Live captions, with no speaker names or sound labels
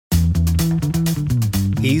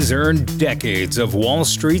He's earned decades of Wall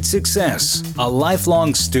Street success, a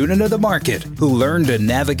lifelong student of the market who learned to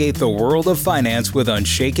navigate the world of finance with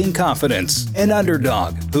unshaken confidence, an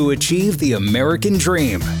underdog who achieved the American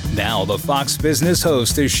dream. Now the Fox Business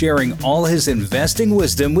host is sharing all his investing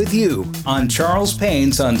wisdom with you on Charles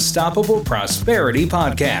Payne's Unstoppable Prosperity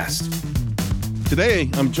podcast.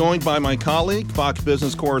 Today, I'm joined by my colleague, Fox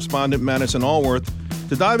Business correspondent Madison Alworth,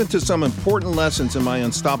 to dive into some important lessons in my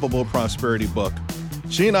Unstoppable Prosperity book.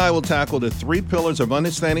 She and I will tackle the 3 pillars of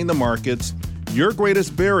understanding the markets, your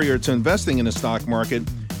greatest barrier to investing in the stock market,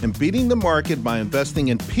 and beating the market by investing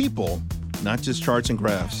in people, not just charts and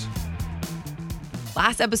graphs.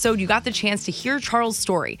 Last episode, you got the chance to hear Charles'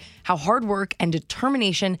 story, how hard work and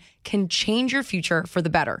determination can change your future for the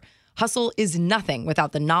better. Hustle is nothing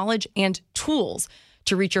without the knowledge and tools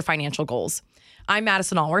to reach your financial goals. I'm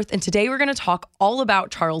Madison Alworth, and today we're going to talk all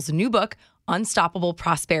about Charles' new book, Unstoppable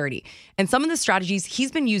Prosperity, and some of the strategies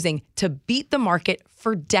he's been using to beat the market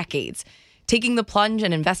for decades. Taking the plunge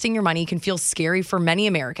and investing your money can feel scary for many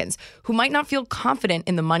Americans who might not feel confident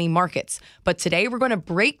in the money markets. But today we're going to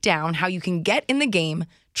break down how you can get in the game,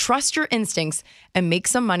 trust your instincts, and make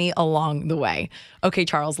some money along the way. Okay,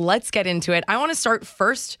 Charles, let's get into it. I want to start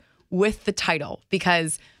first with the title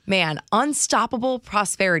because, man, Unstoppable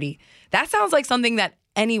Prosperity. That sounds like something that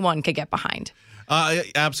anyone could get behind.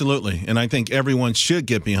 Absolutely. And I think everyone should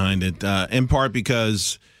get behind it, in part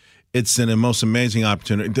because it's the most amazing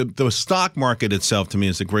opportunity. The stock market itself, to me,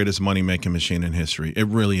 is the greatest money-making machine in history. It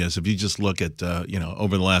really is. If you just look at,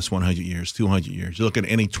 over the last 100 years, 200 years, you look at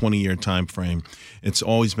any 20-year time frame, it's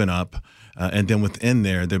always been up. And then within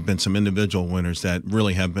there have been some individual winners that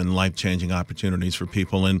really have been life-changing opportunities for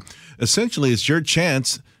people. And essentially, it's your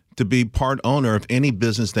chance to be part owner of any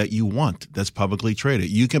business that you want that's publicly traded.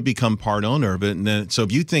 You can become part owner of it. And then, so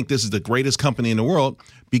if you think this is the greatest company in the world,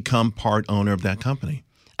 become part owner of that company.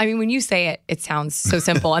 I mean, when you say it, it sounds so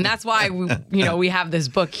simple. And that's why we have this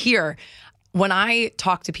book here. When I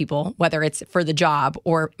talk to people, whether it's for the job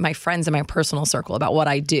or my friends in my personal circle about what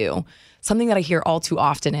I do, something that I hear all too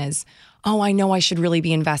often is, oh, I know I should really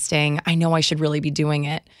be investing. I know I should really be doing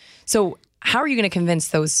it. So how are you going to convince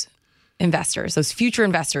those investors, those future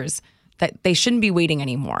investors, that they shouldn't be waiting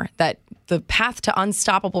anymore, that the path to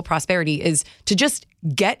unstoppable prosperity is to just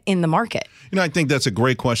get in the market? I think that's a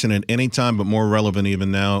great question at any time, but more relevant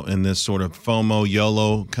even now in this sort of FOMO,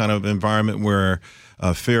 YOLO kind of environment where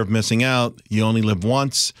fear of missing out, you only live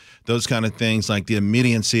once, those kind of things, like the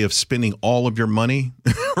immediacy of spending all of your money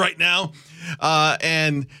right now.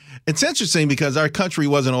 And it's interesting because our country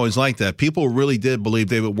wasn't always like that. People really did believe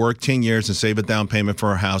they would work 10 years and save a down payment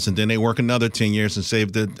for a house, and then they work another 10 years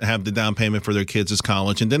and have the down payment for their kids'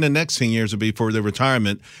 college, and then the next 10 years would be for their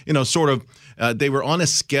retirement. They were on a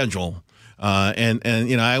schedule.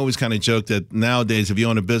 And I always kind of joke that nowadays, if you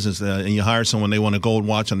own a business and you hire someone, they want a gold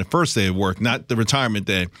watch on the first day of work, not the retirement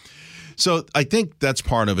day. So I think that's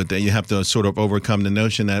part of it, that you have to sort of overcome the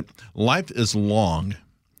notion that life is long.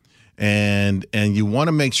 And you want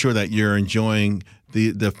to make sure that you're enjoying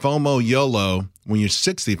the FOMO YOLO when you're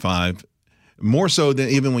 65, more so than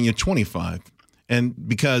even when you're 25. And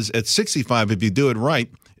because at 65, if you do it right,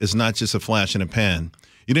 it's not just a flash in a pan.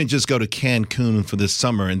 You didn't just go to Cancun for this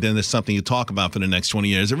summer and then there's something you talk about for the next 20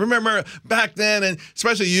 years. And remember back then, and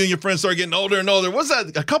especially you and your friends started getting older and older. Was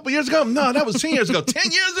that a couple years ago? No, that was 10 years ago.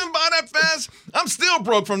 10 years didn't buy that fast. I'm still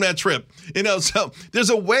broke from that trip. So there's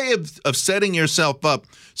a way of setting yourself up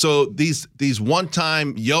so these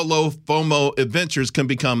one-time YOLO FOMO adventures can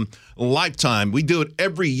become lifetime. We do it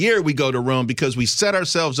every year we go to Rome because we set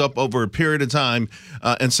ourselves up over a period of time.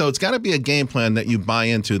 And so it's got to be a game plan that you buy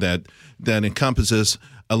into that encompasses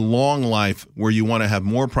a long life where you want to have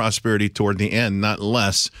more prosperity toward the end, not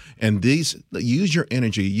less. And use your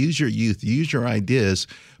energy, use your youth, use your ideas,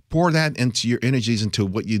 pour that into your energies into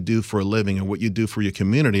what you do for a living and what you do for your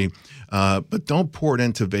community. But don't pour it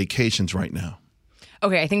into vacations right now.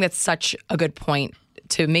 Okay, I think that's such a good point,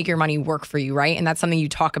 to make your money work for you, right? And that's something you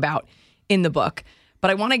talk about in the book. But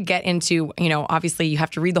I want to get into, obviously you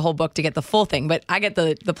have to read the whole book to get the full thing, but I get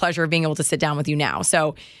the pleasure of being able to sit down with you now.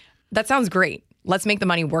 So that sounds great. Let's make the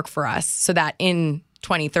money work for us so that in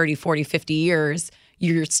 20, 30, 40, 50 years,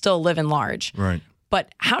 you're still living large. Right.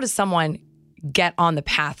 But how does someone get on the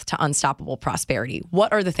path to unstoppable prosperity?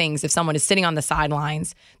 What are the things, if someone is sitting on the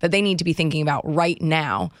sidelines, that they need to be thinking about right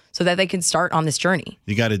now so that they can start on this journey?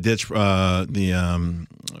 You got to ditch what do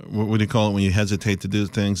you call it when you hesitate to do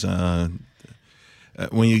things?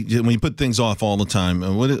 When you put things off all the time,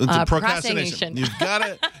 procrastination.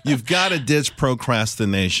 You've got to ditch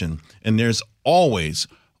procrastination, and there's always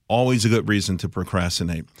a good reason to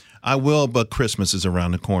procrastinate. I will, but Christmas is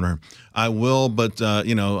around the corner. I will, but,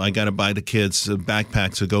 I got to buy the kids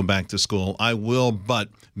backpacks to go back to school. I will, but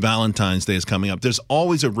Valentine's Day is coming up. There's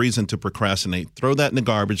always a reason to procrastinate. Throw that in the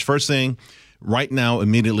garbage. First thing, right now,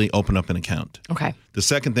 immediately open up an account. Okay. The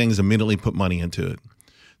second thing is immediately put money into it.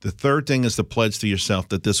 The third thing is to pledge to yourself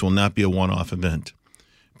that this will not be a one-off event,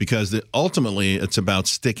 because ultimately it's about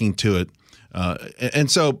sticking to it. And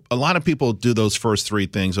so a lot of people do those first three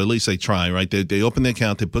things, or at least they try, right? They open the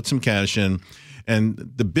account, they put some cash in,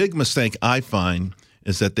 and the big mistake I find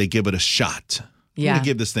is that they give it a shot. Yeah. I'm going to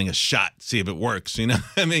give this thing a shot, see if it works,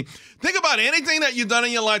 I mean, think about anything that you've done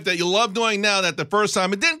in your life that you love doing now that the first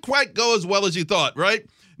time it didn't quite go as well as you thought, right?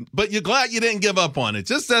 But you're glad you didn't give up on it.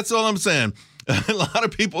 That's all I'm saying. A lot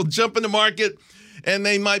of people jump in the market and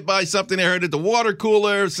they might buy something they heard at the water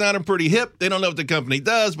cooler. It sounded pretty hip. They don't know what the company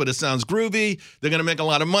does, but it sounds groovy. They're going to make a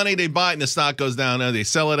lot of money. They buy it and the stock goes down and they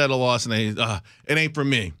sell it at a loss and it ain't for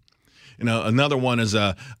me. Another one is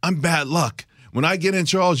I'm bad luck. When I get in,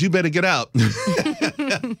 Charles, you better get out.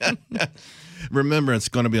 Remember, it's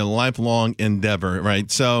going to be a lifelong endeavor, right?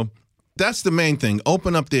 So that's the main thing.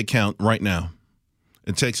 Open up the account right now.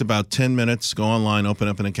 It takes about 10 minutes. Go online, open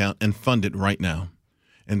up an account, and fund it right now.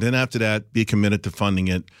 And then after that, be committed to funding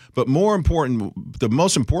it. But more important, the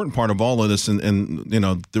most important part of all of this,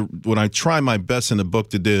 what I try my best in the book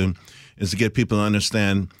to do is to get people to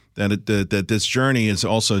understand that this journey is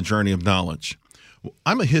also a journey of knowledge.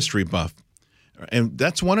 I'm a history buff, and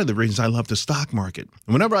that's one of the reasons I love the stock market.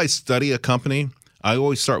 Whenever I study a company, I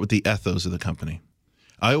always start with the ethos of the company.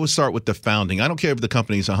 I always start with the founding. I don't care if the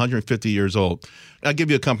company is 150 years old. I'll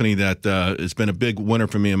give you a company that has been a big winner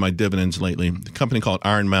for me in my dividends lately, a company called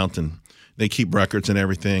Iron Mountain. They keep records and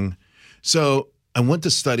everything. So I went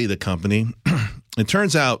to study the company. It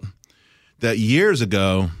turns out that years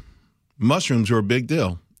ago, mushrooms were a big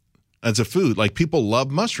deal as a food. Like, people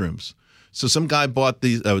love mushrooms. So some guy bought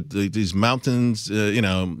these mountains,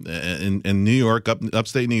 in New York,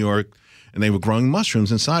 upstate New York, and they were growing mushrooms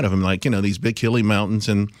inside of them, these big hilly mountains,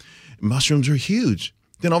 and mushrooms are huge.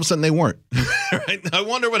 Then all of a sudden they weren't. Right? I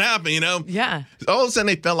wonder what happened, Yeah. All of a sudden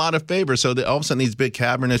they fell out of favor. So all of a sudden these big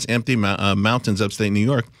cavernous, empty mountains upstate New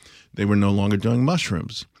York, they were no longer doing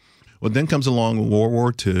mushrooms. Well, then comes along World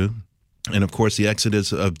War II, and of course the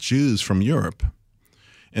exodus of Jews from Europe.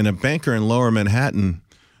 And a banker in Lower Manhattan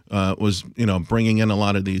was, bringing in a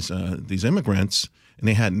lot of these immigrants, and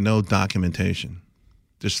they had no documentation.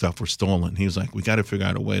 This stuff was stolen. He was like, we got to figure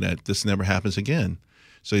out a way that this never happens again.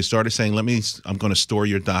 So he started saying, I'm going to store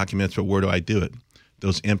your documents, but where do I do it?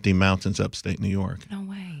 Those empty mountains upstate New York. No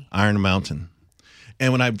way. Iron Mountain.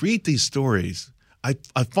 And when I read these stories, I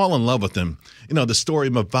fall in love with them. The story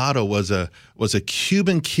of Movado was a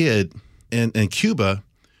Cuban kid in Cuba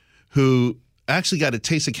who actually got a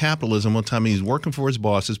taste of capitalism one time. He's working for his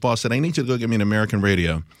boss. His boss said, I need you to go get me an American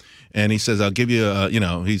radio. And he says, I'll give you, I'll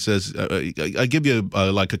give you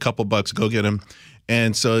like a couple bucks, go get him.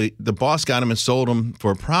 And so the boss got him and sold him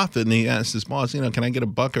for a profit. And he asked his boss, can I get a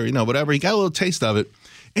buck or, whatever. He got a little taste of it.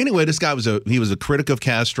 Anyway, this guy was a critic of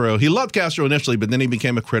Castro. He loved Castro initially, but then he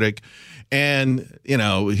became a critic. And,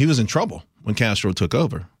 he was in trouble when Castro took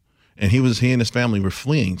over. And he and his family were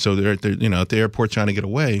fleeing. So they're at the airport trying to get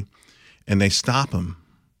away. And they stop him,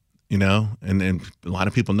 and a lot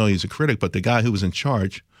of people know he's a critic, but the guy who was in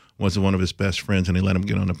charge was one of his best friends, and they let him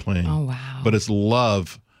get on a plane. Oh, wow. But his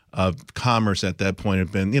love of commerce at that point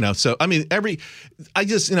had been, so, I mean,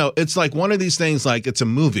 it's like one of these things, like it's a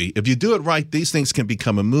movie. If you do it right, these things can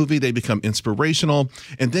become a movie. They become inspirational.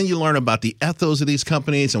 And then you learn about the ethos of these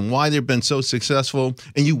companies and why they've been so successful.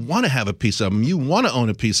 And you want to have a piece of them. You want to own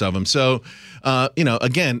a piece of them. So,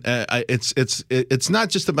 again, it's not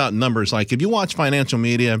just about numbers. Like, if you watch financial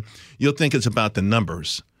media, you'll think it's about the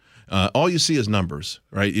numbers. All you see is numbers,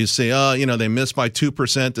 right? You say, they missed by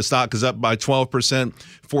 2%. The stock is up by 12%.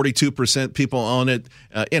 42% people own it.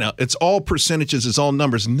 It's all percentages. It's all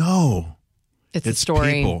numbers. No. It's a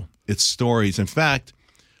story. People. It's stories. In fact,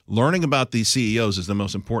 learning about these CEOs is the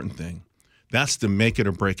most important thing. That's the make it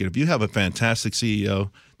or break it. If you have a fantastic CEO,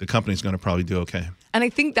 the company's going to probably do okay. And I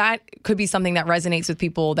think that could be something that resonates with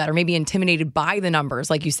people that are maybe intimidated by the numbers.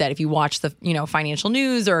 Like you said, if you watch the financial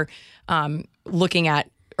news or looking at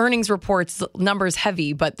earnings reports, numbers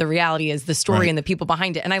heavy, but the reality is the story and the people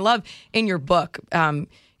behind it. And I love in your book, when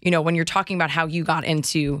you're talking about how you got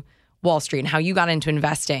into Wall Street and how you got into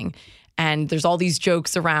investing. And there's all these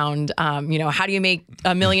jokes around, how do you make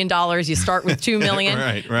 $1 million? You start with $2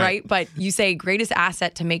 million, right? But you say greatest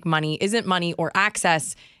asset to make money isn't money or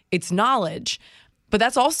access, it's knowledge. But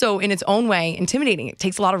that's also in its own way intimidating. It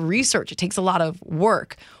takes a lot of research. It takes a lot of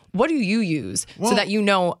work. What do you use so that you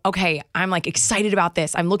know, okay, I'm like excited about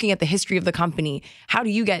this. I'm looking at the history of the company. How do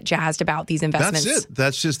you get jazzed about these investments? That's it.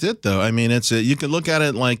 That's just it, though. I mean, you can look at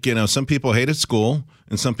it like, some people hated school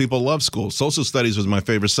and some people love school. Social studies was my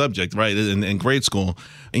favorite subject, right, in grade school.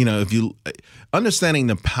 If you understanding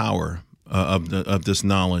the power of this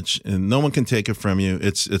knowledge, and no one can take it from you.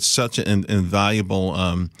 It's such an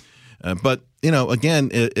invaluable. But again,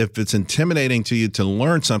 if it's intimidating to you to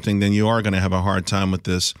learn something, then you are going to have a hard time with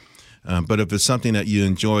this. But if it's something that you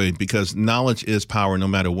enjoy, because knowledge is power, no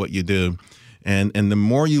matter what you do, and the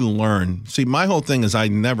more you learn. See, my whole thing is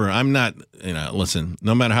listen.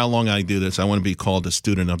 No matter how long I do this, I want to be called a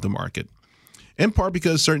student of the market. In part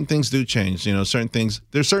because certain things do change. There's certain things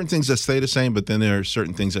that stay the same, but then there are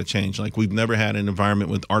certain things that change. Like we've never had an environment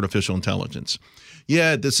with artificial intelligence.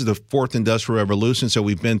 Yeah, this is the fourth industrial revolution, so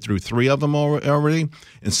we've been through 3 of them already,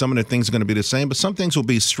 and some of the things are going to be the same, but some things will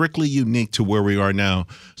be strictly unique to where we are now.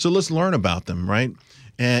 So let's learn about them, right?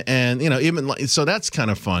 And so that's kind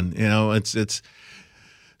of fun.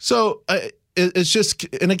 It's just,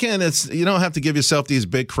 and again, you don't have to give yourself these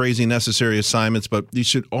big, crazy, necessary assignments, but you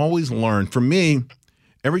should always learn. For me,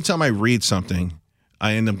 every time I read something,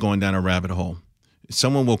 I end up going down a rabbit hole.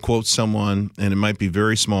 Someone will quote someone, and it might be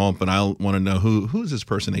very small, but I'll want to know who is this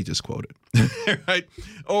person they just quoted, right?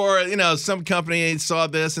 Or, some company saw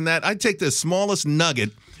this and that. I take the smallest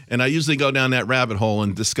nugget, and I usually go down that rabbit hole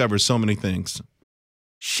and discover so many things.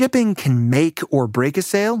 Shipping can make or break a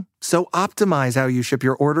sale, so optimize how you ship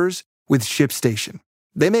your orders with ShipStation.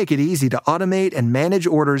 They make it easy to automate and manage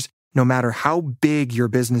orders no matter how big your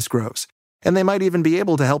business grows. And they might even be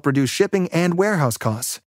able to help reduce shipping and warehouse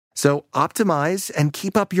costs. So optimize and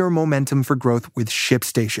keep up your momentum for growth with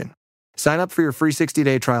ShipStation. Sign up for your free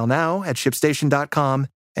 60-day trial now at ShipStation.com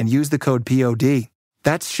and use the code POD.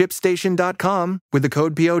 That's ShipStation.com with the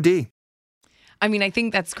code POD. I mean, I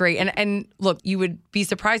think that's great. And look, you would be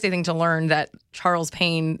surprised, I think, to learn that Charles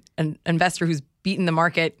Payne, an investor who's beaten the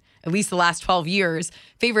market at least the last 12 years,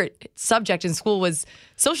 favorite subject in school was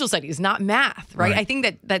social studies, not math, right? I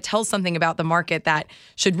think that tells something about the market that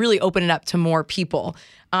should really open it up to more people.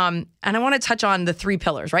 And I want to touch on the 3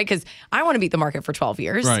 pillars, right? Because I want to beat the market for 12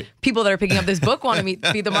 years. Right. People that are picking up this book want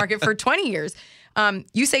to beat the market for 20 years.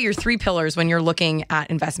 You say your 3 pillars when you're looking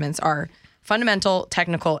at investments are fundamental,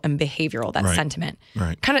 technical, and behavioral. That's sentiment.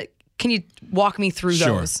 Right. Can you walk me through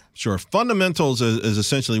those? Sure. Fundamentals is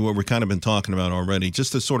essentially what we've kind of been talking about already,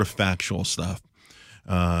 just the sort of factual stuff.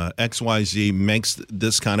 XYZ makes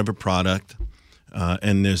this kind of a product,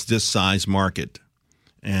 and there's this size market.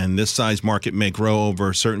 And this size market may grow over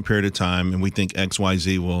a certain period of time, and we think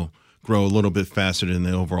XYZ will grow a little bit faster than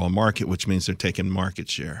the overall market, which means they're taking market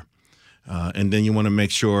share. And then you want to make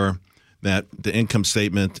sure that the income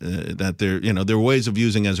statement, that there are ways of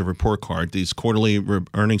using as a report card, these quarterly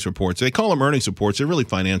earnings reports. They call them earnings reports. They're really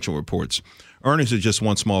financial reports. Earnings are just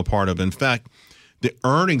one small part of it. In fact, the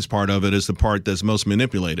earnings part of it is the part that's most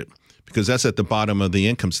manipulated because that's at the bottom of the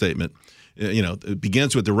income statement. It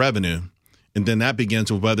begins with the revenue, and then that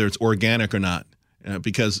begins with whether it's organic or not.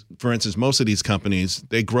 Because, for instance, most of these companies,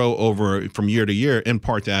 they grow from year to year in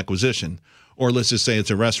part to acquisition. Or let's just say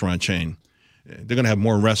it's a restaurant chain. They're going to have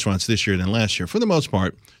more restaurants this year than last year, for the most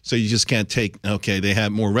part. So you just can't they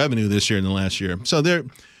have more revenue this year than last year. So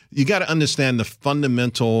you got to understand the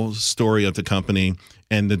fundamental story of the company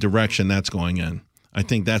and the direction that's going in. I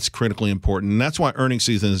think that's critically important. And that's why earnings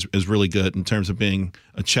season is really good in terms of being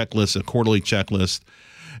a checklist, a quarterly checklist.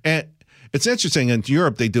 And it's interesting, in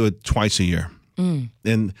Europe, they do it twice a year.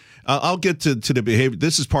 And I'll get to the behavior.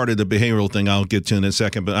 This is part of the behavioral thing I'll get to in a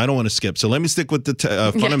second, but I don't want to skip. So let me stick with the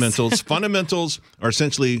fundamentals. Yes. Fundamentals are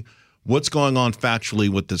essentially what's going on factually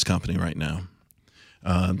with this company right now.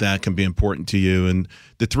 That can be important to you. And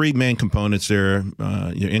the 3 main components there,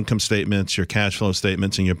 your income statements, your cash flow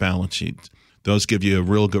statements, and your balance sheet. Those give you a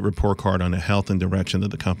real good report card on the health and direction of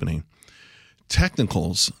the company.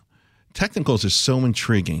 Technicals are so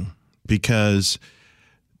intriguing because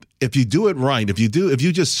if you do it right, if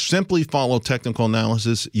you just simply follow technical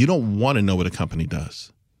analysis, you don't want to know what a company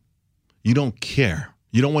does. You don't care.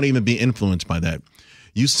 You don't want to even be influenced by that.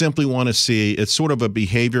 You simply want to see it's sort of a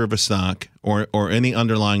behavior of a stock or any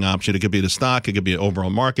underlying option. It could be the stock, it could be an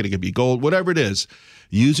overall market, it could be gold, whatever it is,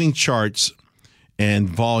 using charts and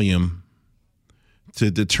volume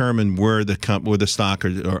to determine where the stock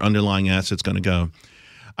or underlying asset's going to go.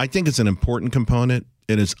 I think it's an important component.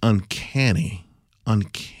 It is uncanny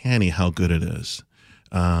how good it is.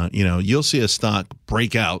 You'll see a stock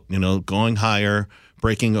break out, going higher,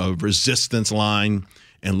 breaking a resistance line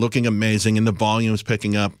and looking amazing, and the volume's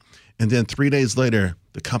picking up. And then 3 days later,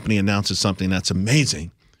 the company announces something that's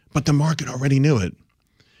amazing, but the market already knew it.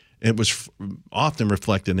 It was often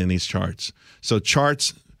reflected in these charts. So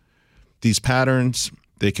charts, these patterns,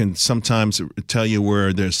 they can sometimes tell you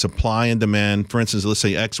where there's supply and demand. For instance, let's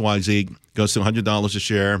say XYZ goes to $100 a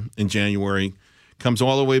share in January, comes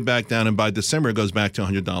all the way back down, and by December it goes back to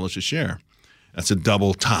 $100 a share. That's a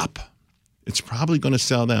double top. It's probably going to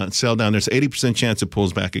sell down. There's 80% chance it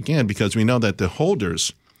pulls back again because we know that the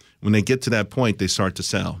holders, when they get to that point, they start to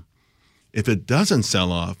sell. If it doesn't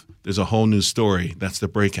sell off, there's a whole new story. That's the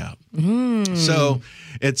breakout. So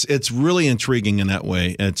it's really intriguing in that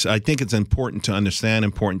way. I think it's important to understand,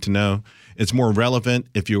 important to know. It's more relevant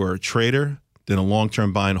if you are a trader than a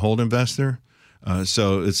long-term buy and hold investor.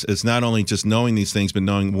 So it's not only just knowing these things, but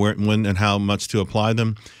knowing where, when, and how much to apply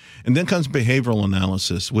them. And then comes behavioral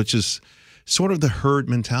analysis, which is sort of the herd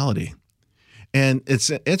mentality. And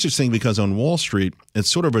it's interesting because on Wall Street, it's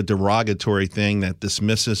sort of a derogatory thing that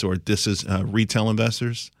dismisses or disses retail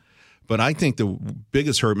investors. But I think the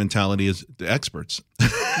biggest herd mentality is the experts.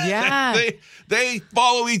 Yeah. they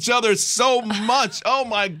follow each other so much. Oh,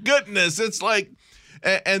 my goodness. It's like,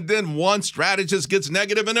 and then one strategist gets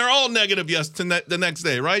negative and they're all negative the next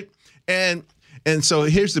day, right? And so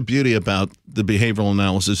here's the beauty about the behavioral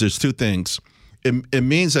analysis. There's two things. It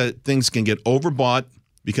means that things can get overbought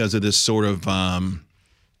because of this sort of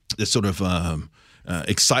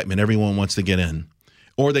excitement everyone wants to get in,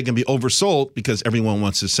 or they can be oversold because everyone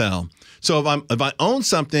wants to sell. So if I own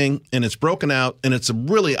something and it's broken out and it's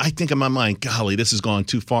really, I think in my mind, golly, this has gone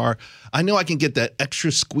too far. I know I can get that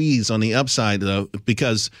extra squeeze on the upside though,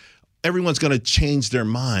 because everyone's going to change their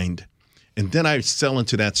mind, and then I sell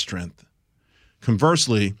into that strength.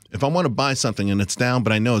 Conversely, if I want to buy something and it's down,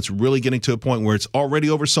 but I know it's really getting to a point where it's already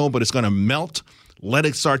oversold, but it's going to melt, let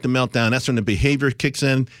it start to melt down. That's when the behavior kicks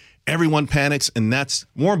in. Everyone panics, and that's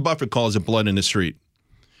Warren Buffett calls it blood in the street.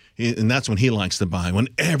 And that's when he likes to buy. When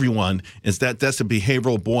everyone is that's the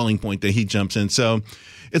behavioral boiling point that he jumps in. So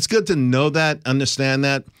it's good to know that, understand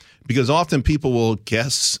that, because often people will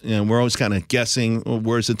guess, and we're always kind of guessing,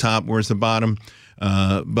 where's the top, where's the bottom.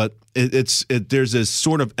 But there's this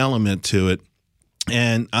sort of element to it.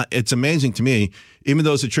 And it's amazing to me, even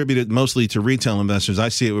though it's attributed mostly to retail investors, I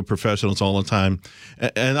see it with professionals all the time.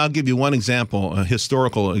 And I'll give you one example, a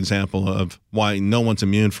historical example of why no one's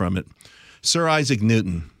immune from it. Sir Isaac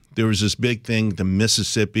Newton, there was this big thing, the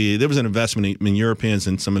Mississippi. There was an investment in Europeans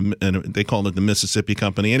and they called it the Mississippi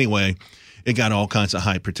Company. Anyway, it got all kinds of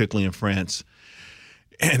hype, particularly in France.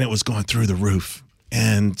 And it was going through the roof.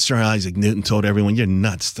 And Sir Isaac Newton told everyone, "You're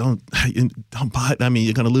nuts. Don't buy it. I mean,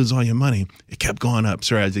 you're going to lose all your money." It kept going up.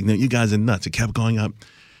 Sir Isaac Newton, "You guys are nuts." It kept going up.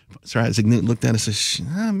 Sir Isaac Newton looked at it and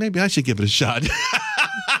said, "Maybe I should give it a shot."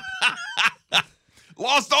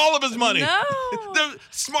 Lost all of his money. No. The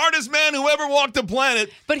smartest man who ever walked the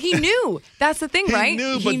planet. But he knew. That's the thing, right? He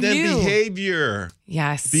knew, but then behavior.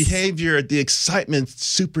 Yes. Behavior, the excitement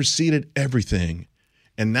superseded everything.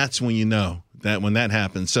 And that's when you know that when that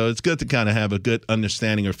happens. So it's good to kind of have a good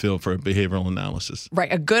understanding or feel for behavioral analysis.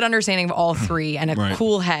 Right. A good understanding of all three and a Right.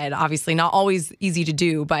 cool head. Obviously, not always easy to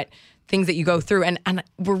do, but things that you go through. And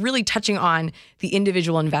we're really touching on the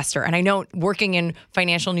individual investor. And I know working in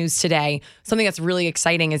financial news today, something that's really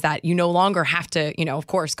exciting is that you no longer have to, of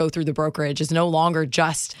course, go through the brokerage. It's no longer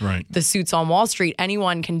just Right. the suits on Wall Street.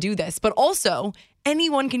 Anyone can do this, but also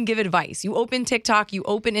anyone can give advice. You open TikTok, you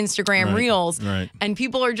open Instagram Right. Reels, Right. and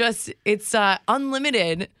people are it's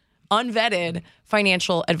unlimited, unvetted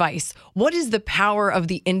financial advice. What is the power of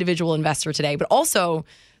the individual investor today, but also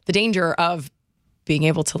the danger of being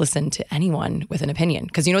able to listen to anyone with an opinion?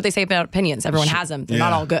 Because you know what they say about opinions. Everyone has them. They're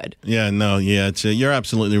not all good. Yeah, no, yeah. You're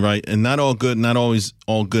absolutely right. And not all good, not always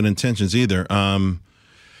all good intentions either.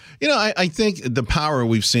 I think the power,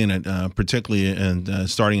 we've seen it, particularly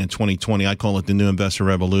starting in 2020, I call it the new investor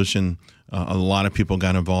revolution. A lot of people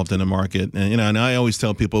got involved in the market. And I always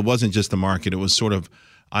tell people it wasn't just the market. It was sort of,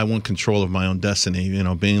 I want control of my own destiny,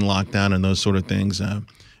 being locked down and those sort of things.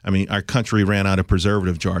 Our country ran out of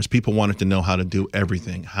preservative jars. People wanted to know how to do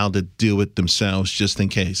everything, how to do it themselves just in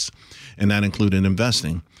case. And that included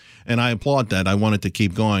investing. And I applaud that. I wanted to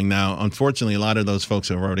keep going. Now, unfortunately, a lot of those folks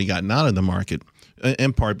have already gotten out of the market,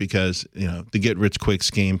 in part because, the get-rich-quick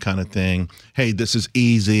scheme kind of thing. Hey, this is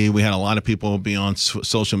easy. We had a lot of people be on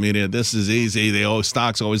social media. This is easy.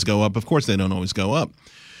 Stocks always go up. Of course, they don't always go up.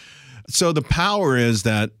 So the power is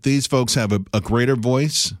that these folks have a greater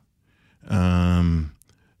voice,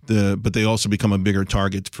 but they also become a bigger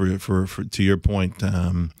target for to your point.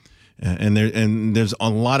 And there's a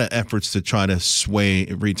lot of efforts to try to sway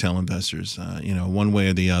retail investors, one way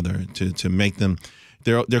or the other, to make them.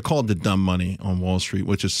 They're called the dumb money on Wall Street,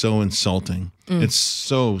 which is so insulting. It's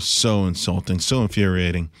so insulting, so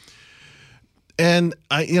infuriating. And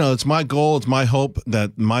it's my goal, it's my hope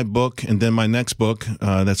that my book and then my next book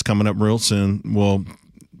that's coming up real soon will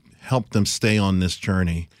help them stay on this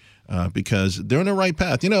journey because they're on the right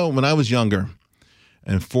path. When I was younger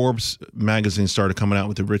and Forbes magazine started coming out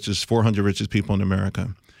with the 400 richest people in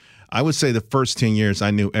America, I would say the first 10 years I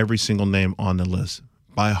knew every single name on the list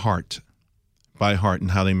by heart and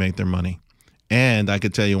how they made their money. And I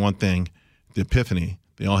could tell you one thing, the epiphany,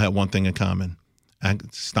 they all had one thing in common,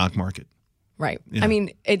 stock market. Right. Yeah. I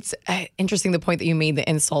mean, it's interesting the point that you made, the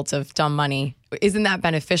insults of dumb money. Isn't that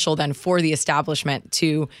beneficial then for the establishment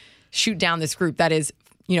to shoot down this group that is,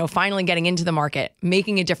 finally getting into the market,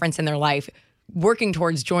 making a difference in their life, working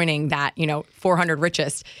towards joining that, 400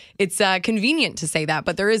 richest? It's convenient to say that,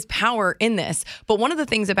 but there is power in this. But one of the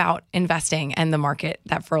things about investing and the market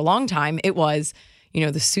that for a long time, it was,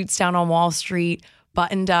 the suits down on Wall Street,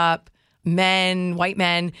 buttoned up, white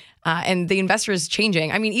men, and the investor is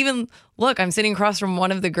changing. I mean, even look, I'm sitting across from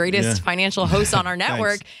one of the greatest financial hosts on our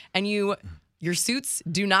network, and your suits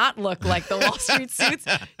do not look like the Wall Street suits.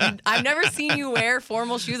 I've never seen you wear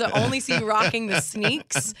formal shoes. I only see you rocking the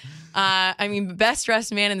sneaks. Best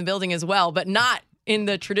dressed man in the building as well, but not in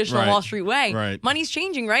the traditional Wall Street way. Right. Money's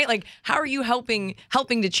changing, right? Like, how are you helping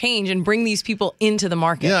to change and bring these people into the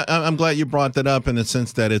market? Yeah, I'm glad you brought that up in the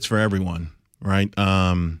sense that it's for everyone, right?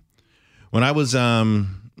 When I was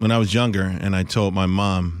younger and I told my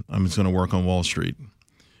mom I was going to work on Wall Street,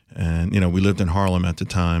 and we lived in Harlem at the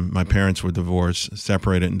time. My parents were divorced,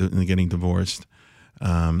 separated and getting divorced.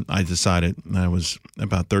 I decided I was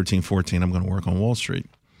about 13, 14, I'm going to work on Wall Street.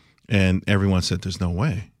 And everyone said, there's no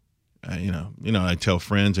way. I tell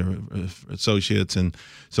friends or associates. And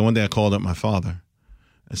so one day I called up my father.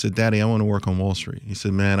 I said, Daddy, I want to work on Wall Street. He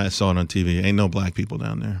said, man, I saw it on TV. Ain't no black people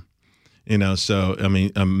down there. So,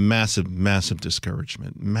 a massive, massive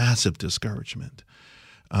discouragement.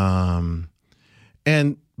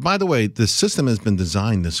 And by the way, the system has been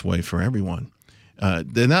designed this way for everyone.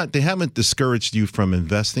 They haven't discouraged you from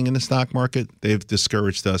investing in the stock market. They've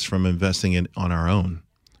discouraged us from investing on our own.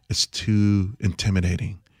 It's too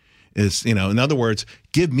intimidating. It's, in other words,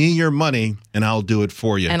 give me your money and I'll do it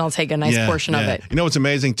for you. And I'll take a nice portion of it. What's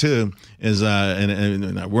amazing too is,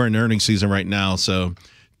 and we're in earnings season right now. So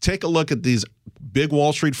take a look at these big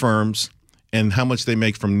Wall Street firms and how much they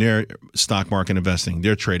make from their stock market investing,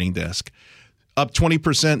 their trading desk. Up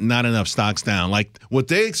 20%, not enough, stocks down. Like what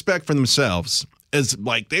they expect from themselves is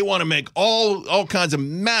like they want to make all kinds of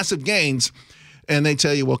massive gains. And they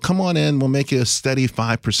tell you, well, come on in, we'll make you a steady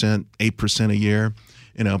 5%, 8% a year.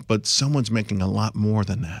 But someone's making a lot more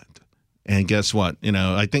than that. And guess what?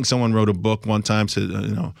 I think someone wrote a book one time, said,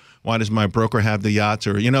 why does my broker have the yachts?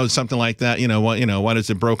 Or, something like that.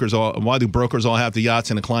 Why do brokers all have the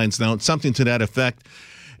yachts and the clients don't? Something to that effect.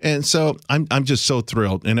 And so I'm just so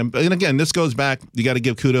thrilled. And again, this goes back, you got to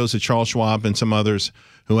give kudos to Charles Schwab and some others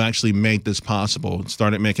who actually made this possible,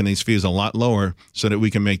 started making these fees a lot lower so that we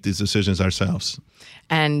can make these decisions ourselves.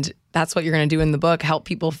 And that's what you're going to do in the book, help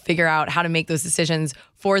people figure out how to make those decisions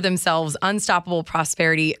for themselves. Unstoppable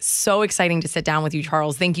Prosperity. So exciting to sit down with you,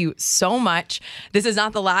 Charles. Thank you so much. This is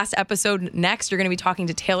not the last episode. Next, you're going to be talking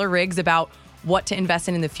to Taylor Riggs about what to invest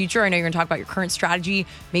in the future. I know you're going to talk about your current strategy,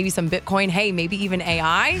 maybe some Bitcoin, hey, maybe even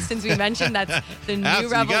AI, since we mentioned that's the new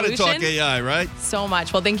revolution. You got to talk AI, right? So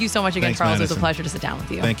much. Well, thank you so much again, Thanks, Charles. Madison. It was a pleasure to sit down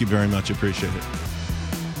with you. Thank you very much. Appreciate it.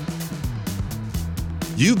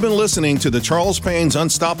 You've been listening to the Charles Payne's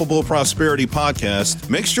Unstoppable Prosperity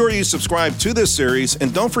podcast. Make sure you subscribe to this series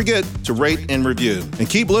and don't forget to rate and review. And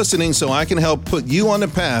keep listening so I can help put you on the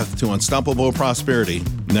path to unstoppable prosperity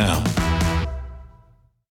now.